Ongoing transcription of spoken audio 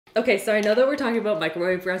Okay, so I know that we're talking about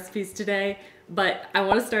microwave recipes today, but I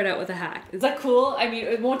want to start out with a hack. Is that cool? I mean,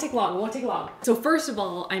 it won't take long, it won't take long. So first of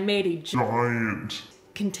all, I made a giant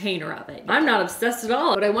container of it. I'm not obsessed at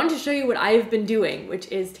all, but I wanted to show you what I've been doing,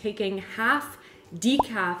 which is taking half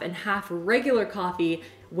decaf and half regular coffee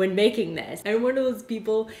when making this. I'm one of those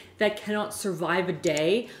people that cannot survive a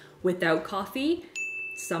day without coffee.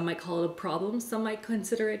 Some might call it a problem, some might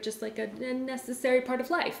consider it just like a necessary part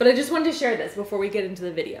of life. But I just wanted to share this before we get into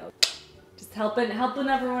the video. Just helping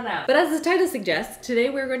everyone out. But as the title suggests,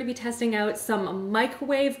 today we're going to be testing out some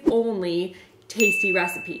microwave-only tasty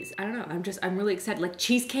recipes. I don't know, I'm really excited. Like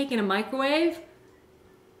cheesecake in a microwave?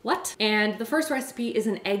 What? And the first recipe is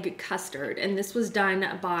an egg custard, and this was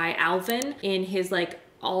done by Alvin in his like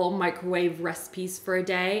all microwave recipes for a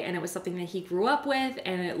day, and it was something that he grew up with,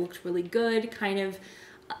 and it looked really good, kind of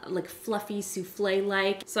like fluffy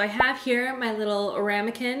souffle-like. So I have here my little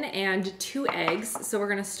ramekin and 2 eggs. So we're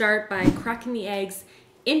gonna start by cracking the eggs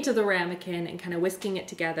into the ramekin and kind of whisking it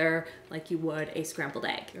together like you would a scrambled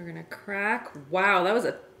egg. We're gonna crack. Wow, that was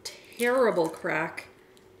a terrible crack,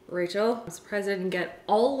 Rachel. I'm surprised I didn't get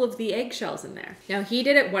all of the eggshells in there. Now he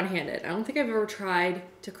did it one-handed. I don't think I've ever tried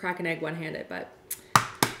to crack an egg one-handed, but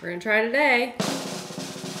we're gonna try today.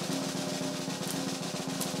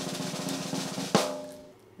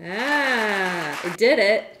 I did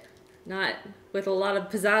it. Not with a lot of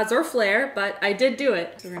pizzazz or flair, but I did do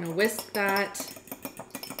it. So we're gonna whisk that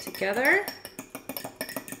together.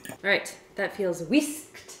 All right, that feels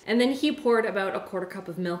whisked. And then he poured about 1/4 cup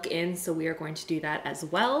of milk in, so we are going to do that as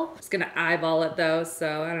well. Just gonna eyeball it though,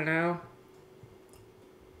 so I don't know.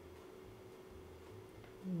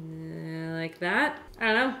 Like that. I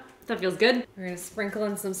don't know. That feels good. We're gonna sprinkle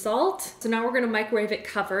in some salt. So now we're gonna microwave it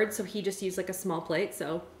covered. So he just used like a small plate.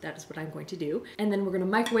 So that is what I'm going to do. And then we're gonna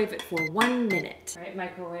microwave it for 1 minute. All right,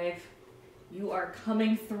 microwave, you are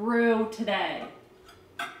coming through today.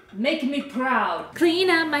 Making me proud. Clean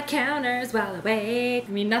up my counters while I wait. I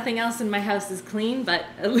mean, nothing else in my house is clean, but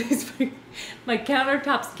at least my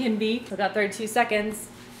countertops can be. So I got 32 seconds.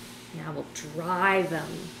 Now we'll dry them.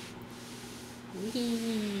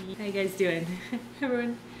 Whee. How you guys doing?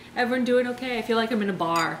 Everyone doing okay? I feel like I'm in a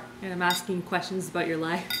bar and I'm asking questions about your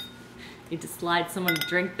life. Need to slide someone a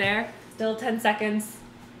drink there. Still 10 seconds.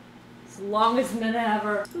 As long as minute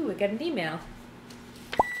ever. Ooh, I got an email.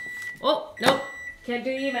 Oh, nope. Can't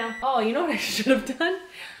do email. Oh, you know what I should have done?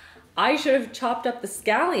 I should have chopped up the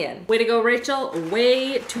scallion. Way to go, Rachel.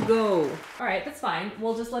 Way to go. All right, that's fine.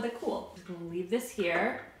 We'll just let it cool. Just gonna leave this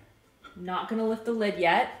here. Not gonna lift the lid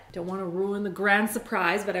yet. Don't wanna ruin the grand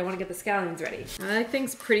surprise, but I wanna get the scallions ready. I like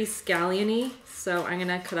things pretty scallion-y, so I'm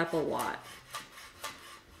gonna cut up a lot.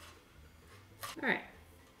 All right.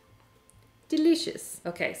 Delicious.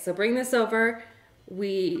 Okay, so bring this over.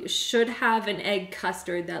 We should have an egg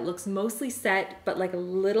custard that looks mostly set, but like a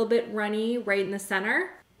little bit runny right in the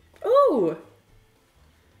center. Ooh.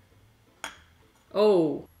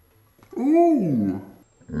 Oh. Ooh.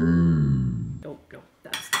 Nope, nope,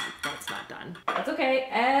 that's not done. That's okay,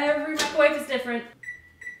 every microwave is different.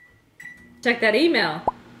 Check that email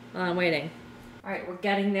while I'm waiting. All right, we're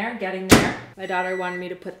getting there, getting there. My daughter wanted me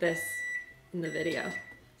to put this in the video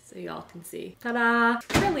so y'all can see. Ta-da!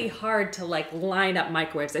 It's really hard to like line up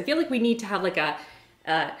microwaves. I feel like we need to have like a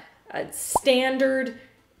standard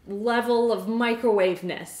level of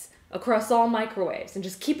microwave-ness across all microwaves and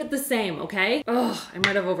just keep it the same, okay? Oh, I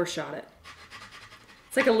might have overshot it.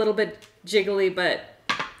 It's like a little bit jiggly, but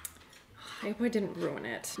I hope I didn't ruin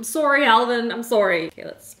it. I'm sorry, Alvin, I'm sorry. Okay,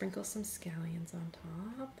 let's sprinkle some scallions on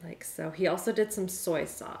top, like so. He also did some soy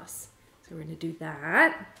sauce. So we're gonna do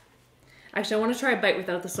that. Actually, I wanna try a bite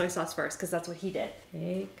without the soy sauce first, because that's what he did.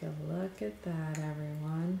 Take a look at that,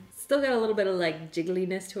 everyone. Still got a little bit of like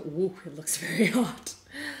jiggliness to it. Ooh, it looks very hot.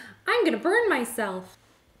 I'm gonna burn myself.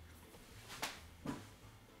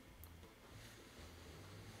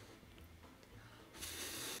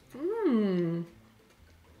 Mmm.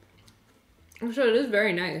 So it is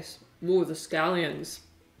very nice. Ooh, the scallions.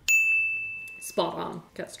 Spot on.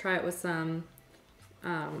 Okay, let's try it with some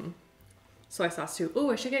soy sauce too.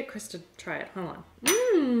 Ooh, I should get Chris to try it. Hold on.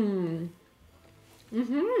 Mmm.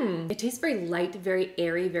 Mm-hmm. It tastes very light, very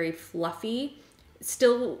airy, very fluffy. It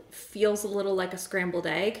still feels a little like a scrambled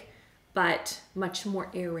egg, but much more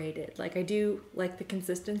aerated. Like I do like the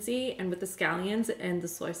consistency, and with the scallions and the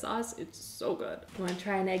soy sauce, it's so good. You wanna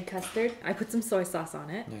try an egg custard? I put some soy sauce on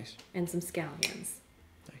it. Nice. And some scallions.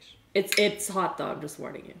 Nice. It's hot though, I'm just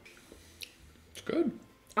warning you. It's good.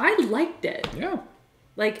 I liked it. Yeah.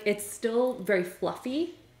 Like it's still very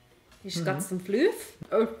fluffy. You just got some floof.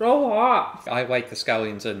 It's so hot. I like the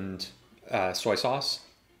scallions and soy sauce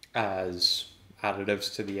as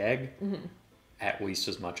additives to the egg, at least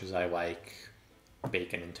as much as I like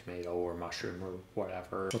bacon and tomato or mushroom or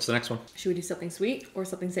whatever. What's the next one? Should we do something sweet or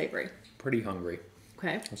something savory? Pretty hungry.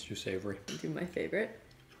 Okay. Let's do savory. Do my favorite.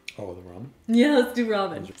 Oh, the ramen? Yeah, let's do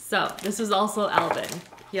ramen. So this was also Alvin.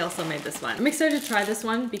 He also made this one. I'm excited to try this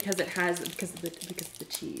one because it has because of the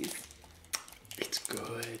cheese. It's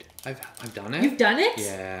good. I've done it. You've done it?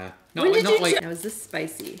 Yeah. When did you try? Now is this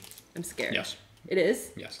spicy? I'm scared. Yes. It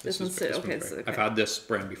is? Yes. This one's okay. I've had this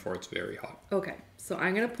brand before. It's very hot. Okay. So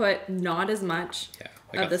I'm going to put not as much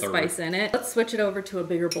like of the spice in it. Let's switch it over to a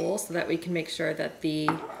bigger bowl so that we can make sure that the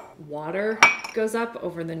water goes up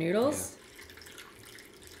over the noodles.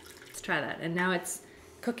 Yeah. Let's try that. And now it's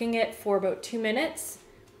cooking it for about 2 minutes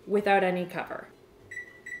without any cover.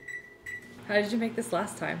 How did you make this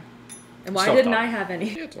last time? And why didn't I have any?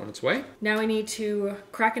 Yeah, it's on its way. Now we need to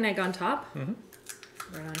crack an egg on top.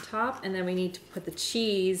 Right on top, and then we need to put the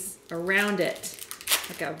cheese around it,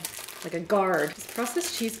 like a guard. Does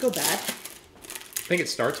processed cheese go bad? I think it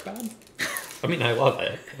starts bad. I mean, I love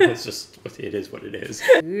it. It's just, it is what it is.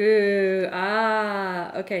 Ooh,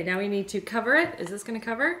 okay, now we need to cover it. Is this gonna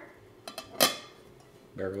cover?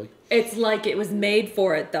 Barely. It's like it was made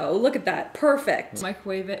for it though. Look at that, perfect.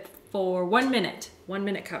 Microwave it for 1 minute. 1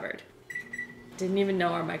 minute covered. Didn't even know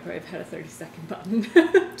our microwave had a 30-second button.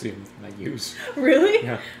 It's the only thing I use. Really?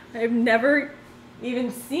 Yeah. I've never even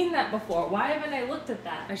seen that before. Why haven't I looked at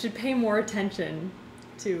that? I should pay more attention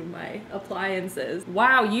to my appliances.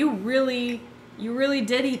 Wow, you really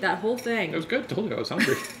did eat that whole thing. It was good. Told you I was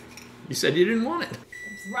hungry. You said you didn't want it.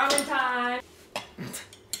 It's ramen time.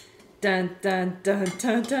 Dun dun dun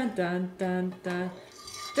dun dun dun dun dun.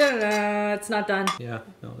 Da-da-da. It's not done. Yeah,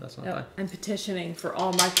 no, that's not done. I'm petitioning for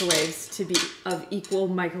all microwaves to be of equal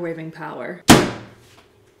microwaving power.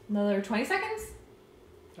 Another 20 seconds?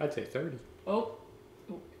 I'd say 30. Oh,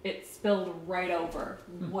 it spilled right over.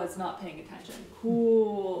 Was not paying attention.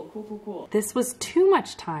 Cool, cool, cool, cool. This was too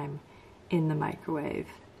much time in the microwave.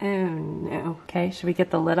 Oh no. Okay, should we get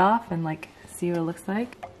the lid off and like see what it looks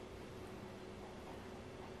like?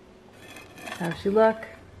 How's she look?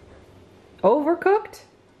 Overcooked?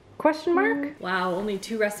 Question mark? Wow, only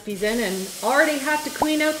 2 recipes in and already have to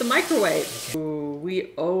clean out the microwave. Ooh,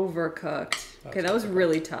 we overcooked. Okay, that was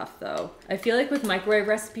really tough though. I feel like with microwave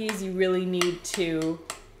recipes, you really need to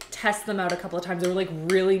test them out a couple of times or like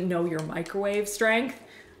really know your microwave strength.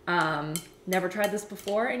 Never tried this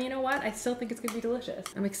before, and you know what? I still think it's gonna be delicious.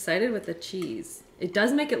 I'm excited with the cheese. It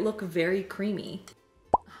does make it look very creamy.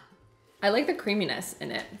 I like the creaminess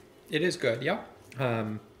in it. It is good, yeah.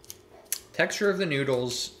 Texture of the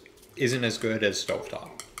noodles isn't as good as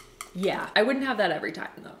stovetop. Yeah, I wouldn't have that every time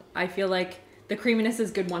though. I feel like the creaminess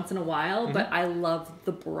is good once in a while, but I love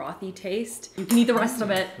the brothy taste. You can eat the rest of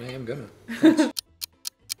it. I am gonna.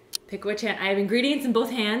 Pick which hand. I have ingredients in both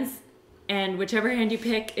hands, and whichever hand you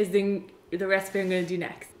pick is the recipe I'm gonna do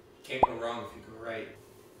next. Can't go wrong if you go right.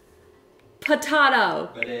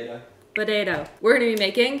 Potato. Potato. Potato. We're gonna be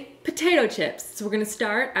making potato chips. So we're gonna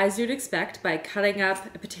start, as you'd expect, by cutting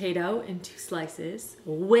up a potato in 2 slices.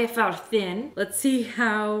 Wafer thin. Let's see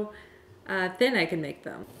how thin I can make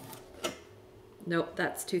them. Nope,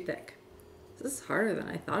 that's too thick. This is harder than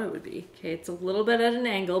I thought it would be. Okay, it's a little bit at an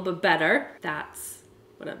angle, but better. That's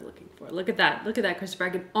what I'm looking for. Look at that. Look at that, Christopher. I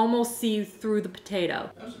can almost see you through the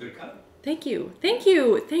potato. That was a good cut. Thank you. Thank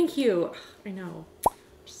you. Thank you. I know.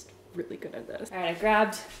 Really good at this. All right, I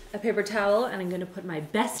grabbed a paper towel and I'm gonna put my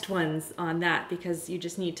best ones on that because you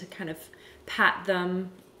just need to kind of pat them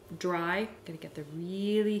dry. I'm gonna get the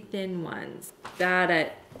really thin ones. Bad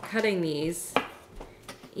at cutting these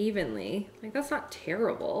evenly. Like that's not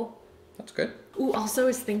terrible. That's good. Ooh, also I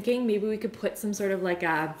was thinking maybe we could put some sort of like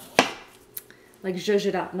zhuzh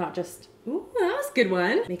it up, not just, ooh, that was a good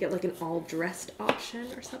one. Make it like an all dressed option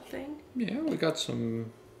or something. Yeah, I got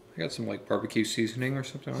some like barbecue seasoning or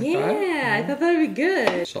something like that. Yeah, I thought that would be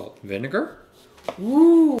good. Salt, vinegar.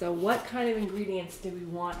 Ooh. So what kind of ingredients do we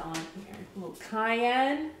want on here? A little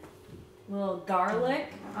cayenne, a little garlic,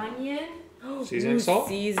 onion. Seasoning salt?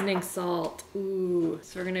 Seasoning salt. Ooh.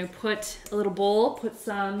 So we're gonna put a little bowl, put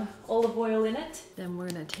some olive oil in it. Then we're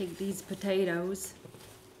gonna take these potatoes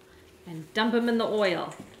and dump them in the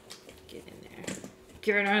oil. Get in there.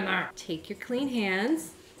 Get in there. Take your clean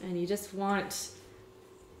hands and you just want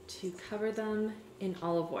to cover them in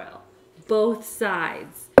olive oil. Both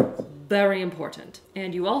sides. Very important.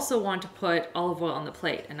 And you also want to put olive oil on the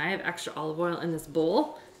plate. And I have extra olive oil in this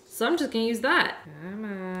bowl, so I'm just gonna use that. Come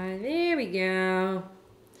on, there we go.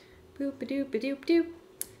 Boop-a-doop-a-doop-doop.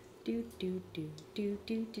 All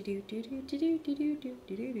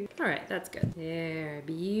right, that's good. There,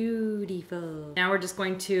 beautiful. Now we're just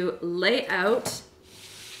going to lay out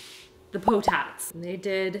the potats. And they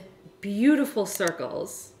did beautiful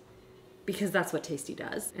circles because that's what Tasty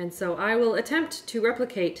does. And so I will attempt to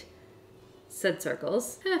replicate said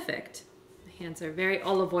circles. Perfect. My hands are very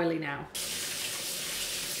olive oily now.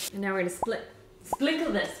 And now we're gonna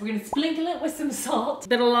sprinkle this. We're gonna sprinkle it with some salt. It's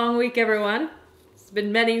been a long week, everyone. It's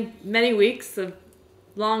been many, many weeks of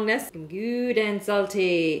longness. Good and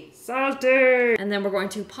salty. Salty! And then we're going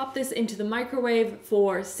to pop this into the microwave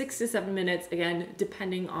for 6 to 7 minutes, again,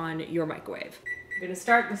 depending on your microwave. I'm gonna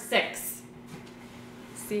start with 6.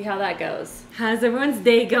 See how that goes. How's everyone's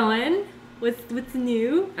day going? What's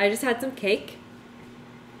new? I just had some cake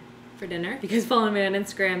for dinner because following me on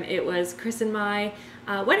Instagram, it was Chris and my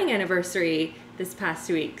wedding anniversary this past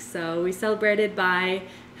week. So we celebrated by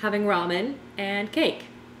having ramen and cake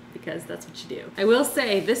because that's what you do. I will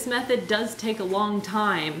say this method does take a long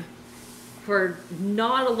time for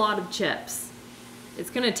not a lot of chips. It's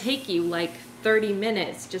gonna take you like 30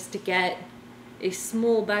 minutes just to get a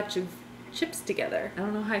small batch of chips together. I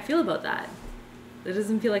don't know how I feel about that. That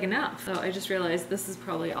doesn't feel like enough. Oh, I just realized this is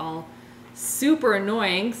probably all super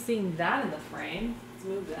annoying, seeing that in the frame. Let's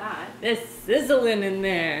move that. This sizzling in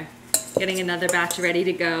there. Getting another batch ready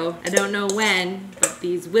to go. I don't know when, but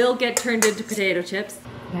these will get turned into potato chips.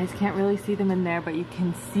 You guys can't really see them in there, but you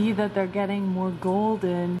can see that they're getting more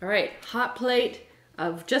golden. All right, hot plate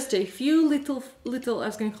of just a few little, I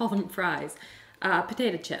was gonna call them fries,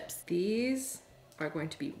 potato chips. These are going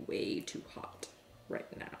to be way too hot right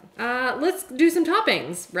now. Let's do some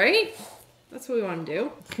toppings, right? That's what we want to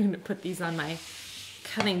do. I'm gonna put these on my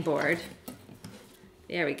cutting board.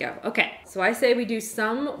 There we go. Okay, so I say we do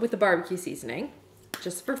some with the barbecue seasoning,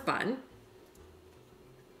 just for fun.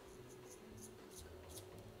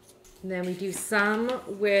 And then we do some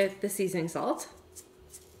with the seasoning salt.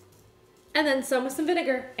 And then some with some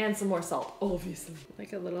vinegar and some more salt, obviously.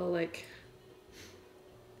 Like a little like,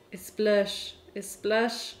 a splash.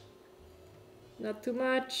 Not too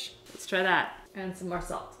much. Let's try that. And some more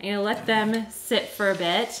salt. I'm gonna let them sit for a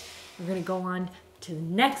bit. We're gonna go on to the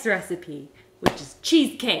next recipe, which is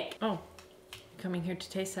cheesecake. Oh, coming here to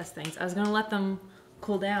taste test things. I was gonna let them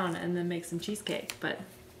cool down and then make some cheesecake, but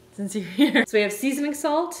since you're here. So we have seasoning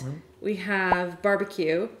salt, we have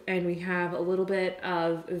barbecue, and we have a little bit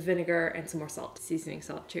of vinegar and some more salt. Seasoning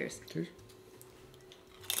salt, cheers. Cheers.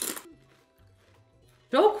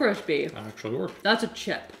 So crispy. That actually worked. That's a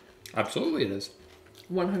chip. Absolutely it is.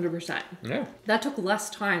 100%. Yeah. That took less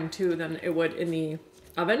time too than it would in the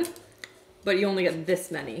oven, but you only get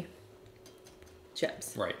this many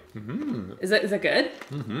chips. Right. Mm-hmm. Is that good?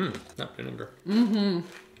 Mm-hmm. That vinegar. Mm-hmm.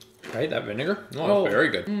 Right, that vinegar? Oh, very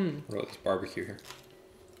good. What about this barbecue here?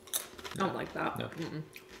 I don't like that. No.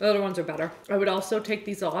 The other ones are better. I would also take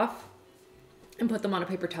these off and put them on a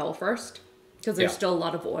paper towel first because there's still a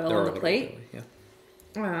lot of oil on the plate. Oily, yeah.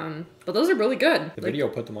 But those are really good. The video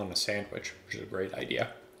put them on a sandwich, which is a great idea.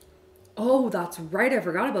 Oh, that's right. I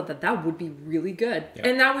forgot about that. That would be really good. Yeah.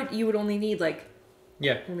 And you would only need like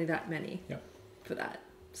only that many for that.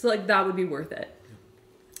 So like that would be worth it. Yeah.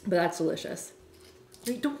 But that's delicious.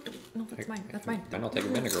 Wait, don't. No, that's mine. That's mine. Then I'll take a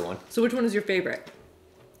vinegar one. So which one is your favorite?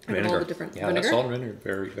 Vinegar. All the different vinegar? That salt and vinegar,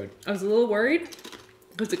 very good. I was a little worried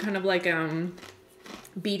because it kind of like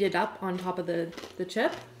beat it up on top of the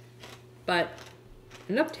chip, but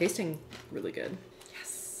ended up tasting really good.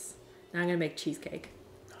 Yes. Now I'm gonna make cheesecake.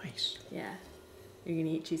 Nice. Yeah. You're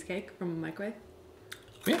gonna eat cheesecake from a microwave?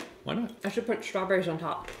 Yeah, why not? I should put strawberries on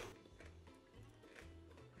top.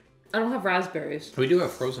 I don't have raspberries. We do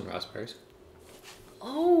have frozen raspberries.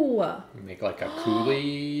 Oh. We make like a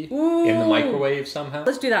coulis in the microwave somehow.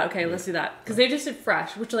 Let's do that. Okay, let's do that. Because they just did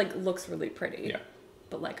fresh, which like looks really pretty. Yeah.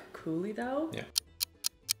 But like a coulis though? Yeah.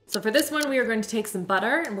 So for this one, we are going to take some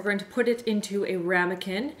butter and we're going to put it into a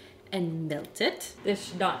ramekin and melt it. This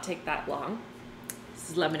should not take that long. This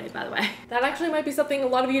is lemonade, by the way. That actually might be something a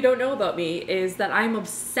lot of you don't know about me, is that I'm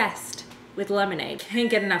obsessed with lemonade. Can't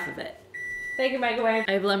get enough of it. Thank you, microwave.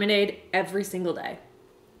 I have lemonade every single day,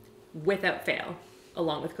 without fail,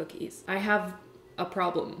 along with cookies. I have a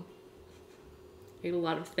problem. I eat a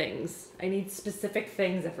lot of things. I need specific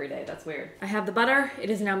things every day. That's weird. I have the butter. It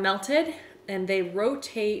is now melted, and they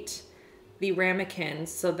rotate the ramekin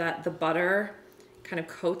so that the butter kind of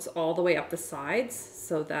coats all the way up the sides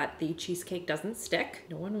so that the cheesecake doesn't stick.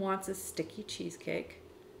 No one wants a sticky cheesecake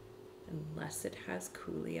unless it has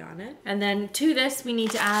coulis on it. And then to this, we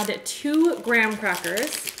need to add 2 graham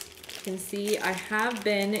crackers. You can see I have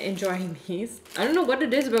been enjoying these. I don't know what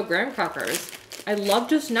it is about graham crackers. I love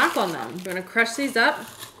to snack on them. I'm gonna crush these up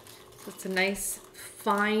So it's a nice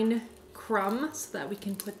fine crumb so that we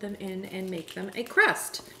can put them in and make them a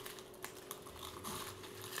crust.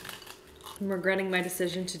 I'm regretting my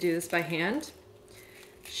decision to do this by hand.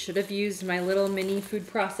 Should have used my little mini food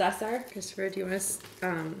processor. Christopher, do you want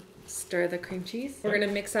to stir the cream cheese? We're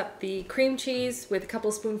gonna mix up the cream cheese with a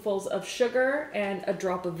couple spoonfuls of sugar and a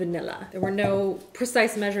drop of vanilla. There were no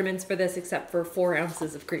precise measurements for this except for 4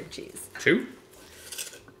 ounces of cream cheese. 2?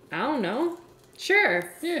 I don't know.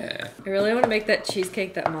 Sure. Yeah. I really want to make that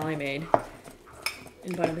cheesecake that Molly made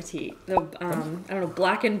in Bon Appetit. The, I don't know,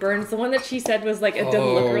 Black and Burns, the one that she said was like, it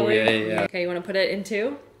doesn't look really. Yeah. Okay, you want to put it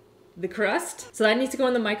into the crust. So that needs to go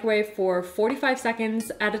in the microwave for 45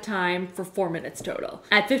 seconds at a time for 4 minutes total.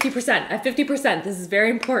 At 50%, this is very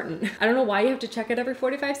important. I don't know why you have to check it every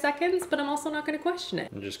 45 seconds, but I'm also not going to question it.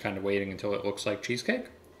 I'm just kind of waiting until it looks like cheesecake.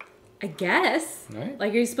 I guess. Right.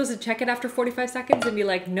 Like, are you supposed to check it after 45 seconds and be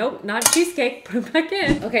like, nope, not cheesecake, put it back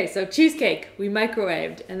in. Okay, so cheesecake, we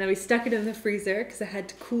microwaved, and then we stuck it in the freezer because it had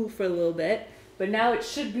to cool for a little bit. But now it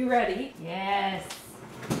should be ready. Yes.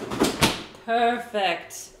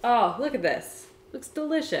 Perfect. Oh, look at this. Looks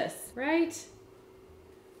delicious, right?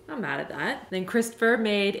 I'm mad at that. Then Christopher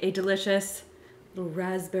made a delicious little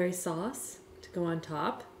raspberry sauce to go on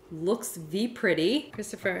top. Looks pretty.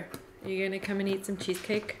 Christopher, are you gonna come and eat some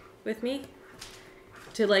cheesecake with me?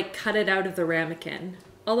 To like cut it out of the ramekin.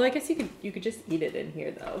 Although I guess you could just eat it in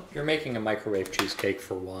here though. You're making a microwave cheesecake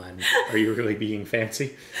for one. Are you really being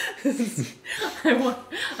fancy? I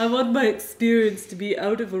want my experience to be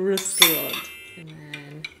out of a restaurant. And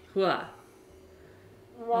then, hua.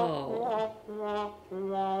 Oh.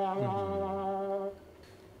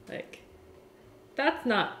 Like, that's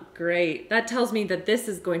not great. That tells me that this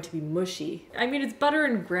is going to be mushy. I mean, it's butter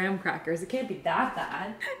and graham crackers. It can't be that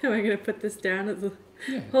bad. Am I gonna put this down as a...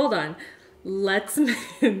 Yeah. Hold on. Let's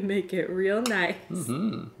make it real nice.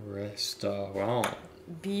 Restaurant.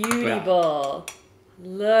 Beautiful.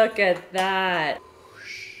 Look at that.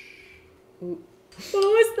 Ooh. What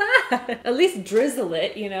was that? At least drizzle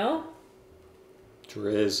it, you know?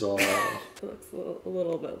 Drizzle. It looks a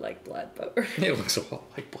little bit like blood, but... It looks a lot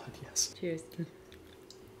like blood, yes. Cheers.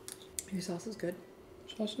 Your sauce is good.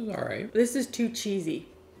 Sauce is alright. This is too cheesy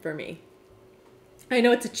for me. I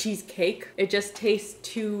know it's a cheesecake. It just tastes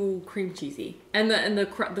too cream cheesy. And the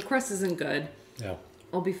crust isn't good. Yeah.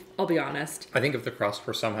 I'll be honest. I think if the crust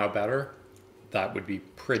were somehow better, that would be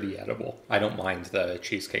pretty edible. I don't mind the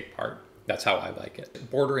cheesecake part. That's how I like it.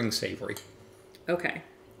 Bordering savory. Okay.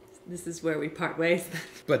 This is where we part ways.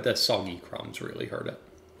 But the soggy crumbs really hurt it.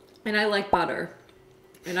 And I like butter.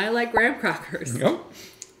 And I like graham crackers. Yep.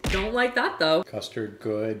 Don't like that though. Custard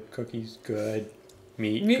good. Cookies good.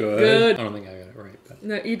 Meat Meat good. good. I don't think I got it right, but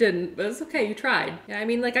No, you didn't. But it's okay. You tried. Yeah, I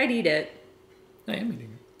mean, like, I'd eat it. I am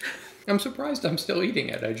eating it. I'm surprised I'm still eating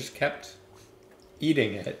it. I just kept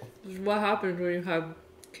eating it. This is what happens when you have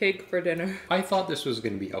cake for dinner. I thought this was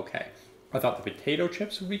going to be okay. I thought the potato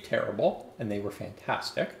chips would be terrible, and they were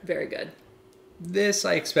fantastic. Very good. This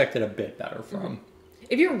I expected a bit better from.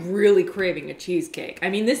 If you're really craving a cheesecake, I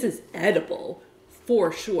mean, this is edible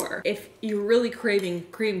for sure. If you're really craving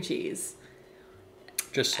cream cheese.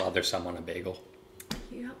 Just slather some on a bagel.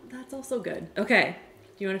 Yeah, that's also good. Okay.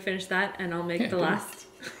 Do you want to finish that and I'll make the last?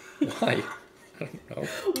 Why? I don't know.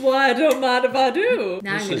 Well, I don't mind if I do.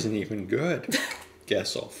 Now This isn't even good.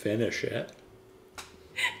 Guess I'll finish it.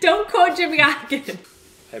 Don't quote Jimmy Atkins.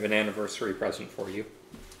 I have an anniversary present for you.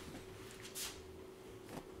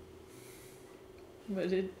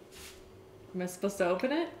 Am I supposed to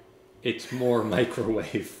open it? It's more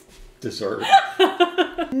microwave dessert.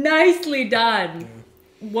 Nicely done.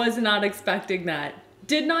 Was not expecting that.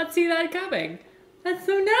 Did not see that coming. That's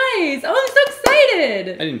so nice. Oh, I'm so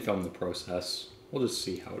excited. I didn't film the process. We'll just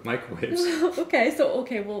see how it microwaves.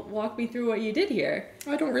 Okay, well, walk me through what you did here.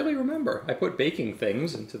 I don't really remember. I put baking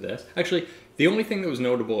things into this. Actually, the only thing that was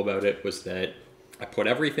notable about it was that I put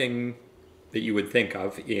everything that you would think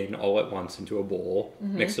of in all at once into a bowl,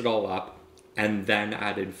 mixed it all up, and then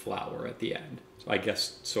added flour at the end. So I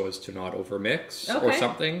guess so as to not overmix or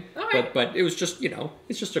something. All right. But it was just,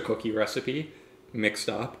 it's just a cookie recipe mixed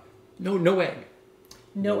up. No egg.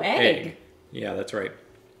 No egg? Yeah, that's right.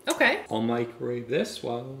 Okay. I'll microwave this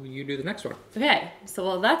while you do the next one. Okay, so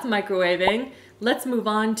while that's microwaving, let's move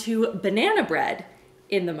on to banana bread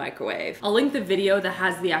in the microwave. I'll link the video that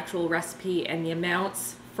has the actual recipe and the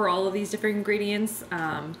amounts for all of these different ingredients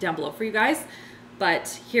down below for you guys.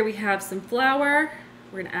 But here we have some flour.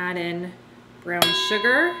 We're gonna add in brown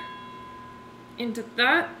sugar into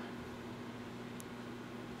that.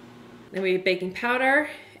 Then we have baking powder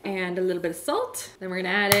and a little bit of salt. Then we're gonna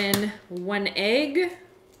add in 1 egg.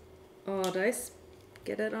 Oh, did I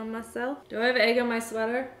get it on myself. Do I have egg on my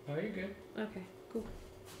sweater? Oh, you're good. Okay, cool.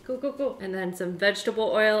 Cool, cool, cool. And then some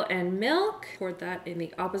vegetable oil and milk. Poured that in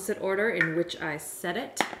the opposite order in which I set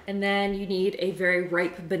it. And then you need a very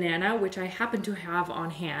ripe banana, which I happen to have on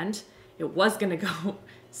hand. It was gonna go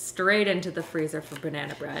straight into the freezer for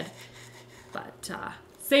banana bread, but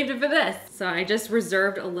saved it for this. So I just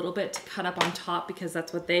reserved a little bit to cut up on top because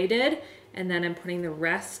that's what they did. And then I'm putting the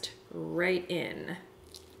rest right in.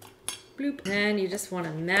 Bloop. And you just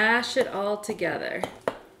wanna mash it all together.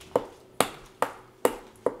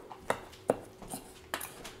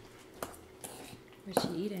 What's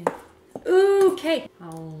she eating? Ooh, cake.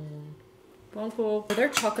 Oh, cool. Are there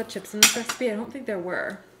chocolate chips in this recipe? I don't think there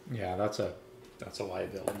were. Yeah, that's a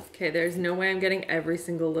liability. Okay, there's no way I'm getting every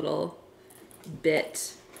single little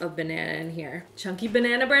bit of banana in here. Chunky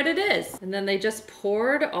banana bread it is. And then they just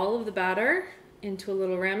poured all of the batter into a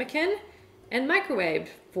little ramekin and microwaved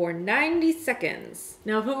for 90 seconds.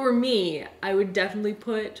 Now, if it were me, I would definitely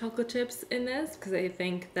put chocolate chips in this because I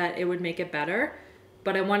think that it would make it better.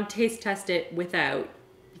 But I want to taste test it without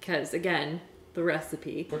because, again, the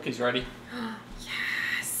recipe. Cookie's ready.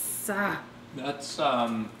 Yes! That's,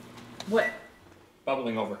 What?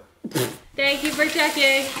 bubbling over. Thank you for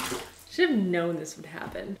checking. Should have known this would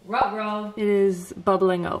happen. Ruh-roh. It is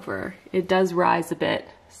bubbling over. It does rise a bit,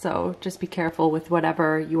 so just be careful with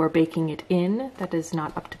whatever you are baking it in that is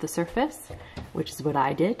not up to the surface, which is what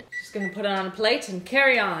I did. Just gonna put it on a plate and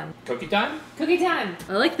carry on. Cookie time? Cookie time.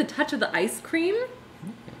 I like the touch of the ice cream.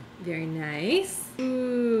 Very nice.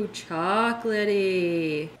 Ooh,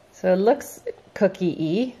 chocolatey. So it looks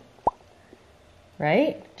cookie-y,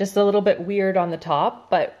 right? Just a little bit weird on the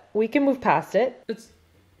top, but we can move past it. It's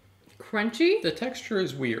crunchy. The texture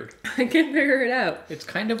is weird. I can figure it out. It's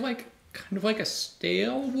kind of like a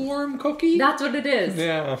stale warm cookie. That's what it is.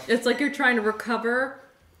 Yeah. It's like you're trying to recover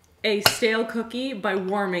a stale cookie by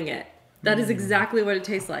warming it. That is exactly what it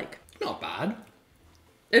tastes like. Not bad.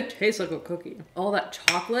 It tastes like a cookie. All that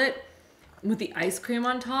chocolate with the ice cream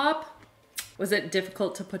on top. Was it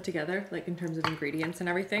difficult to put together, like in terms of ingredients and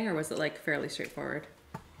everything, or was it like fairly straightforward?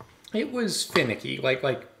 It was finicky, like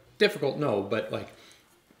difficult, no, but like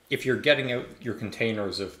if you're getting out your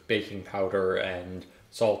containers of baking powder and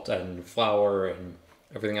salt and flour and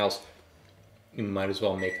everything else, you might as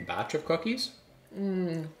well make a batch of cookies.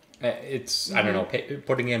 It's, I don't know,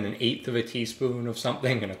 putting in 1/8 of a teaspoon of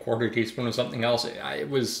something and 1/4 teaspoon of something else, it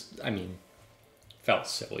was, I mean, felt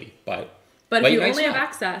silly, but if you only have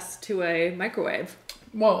access to a microwave.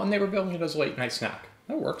 Well, and they were building it as a late night snack.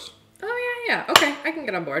 That works. Oh, yeah. Okay, I can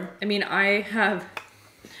get on board. I mean, I have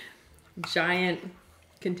giant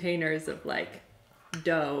containers of like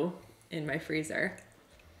dough in my freezer.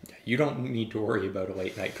 You don't need to worry about a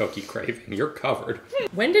late night cookie craving. You're covered.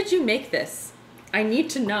 When did you make this? I need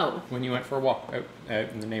to know. When you went for a walk out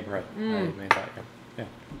in the neighborhood. I made that, yeah.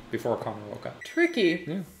 Before Connor woke up. Tricky.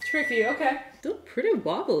 Yeah. Tricky, okay. Still pretty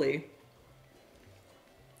wobbly.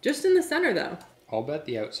 Just in the center though. I'll bet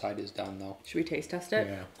the outside is done though. Should we taste test it?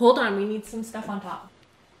 Yeah. Hold on, we need some stuff on top.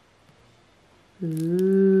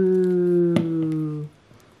 Ooh.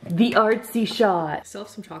 The artsy shot. Still have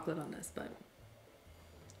some chocolate on this, but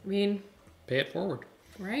I mean, Pay it forward.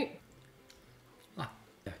 right? Ah,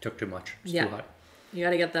 yeah, I took too much. It's Yeah. too hot. You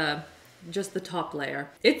gotta get just the top layer.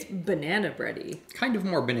 It's banana bready. Kind of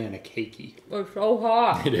more banana cakey. It's so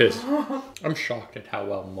hot. It is. I'm shocked at how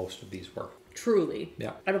well most of these work. Truly.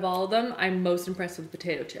 Yeah. Out of all of them, I'm most impressed with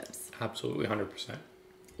potato chips. Absolutely, 100%.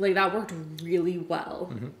 Like that worked really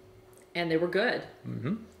well. And they were good.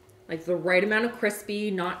 Like the right amount of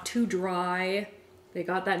crispy, not too dry. They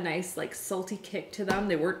got that nice like salty kick to them.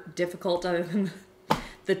 They weren't difficult other than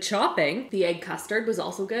the chopping. The egg custard was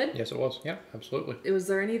also good. Yes, it was. Yeah, absolutely. Was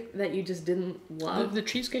there any that you just didn't love? The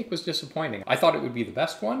cheesecake was disappointing. I thought it would be the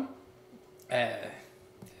best one.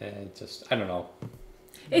 Just, I don't know.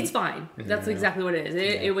 It's fine. That's exactly what it is.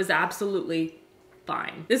 It was absolutely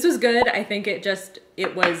fine. This was good. I think it just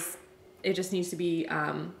needs to be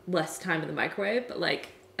less time in the microwave, but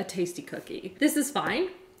like a tasty cookie. This is fine.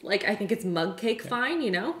 Like, I think it's mug cake fine, you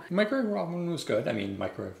know? Microwave ramen was good. I mean,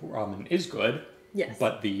 microwave ramen is good. Yes.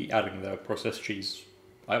 But adding the processed cheese,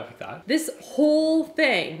 I like that. This whole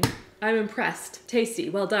thing, I'm impressed. Tasty.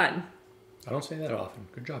 Well done. I don't say that often.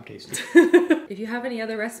 Good job, Tasty. If you have any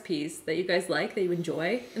other recipes that you guys like, that you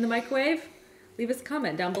enjoy in the microwave, leave us a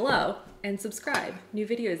comment down below and subscribe. New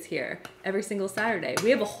videos here every single Saturday. We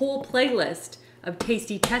have a whole playlist of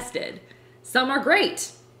Tasty Tested. Some are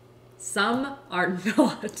great. Some are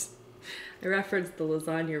not. I referenced the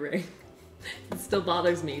lasagna ring. It still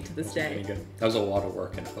bothers me to this day. That was a lot of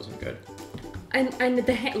work and it wasn't good. And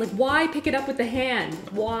the hand, like why pick it up with the hand?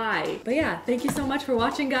 Why? But yeah, thank you so much for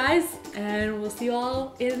watching, guys, and we'll see you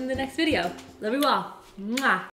all in the next video. Love you all. Mwah.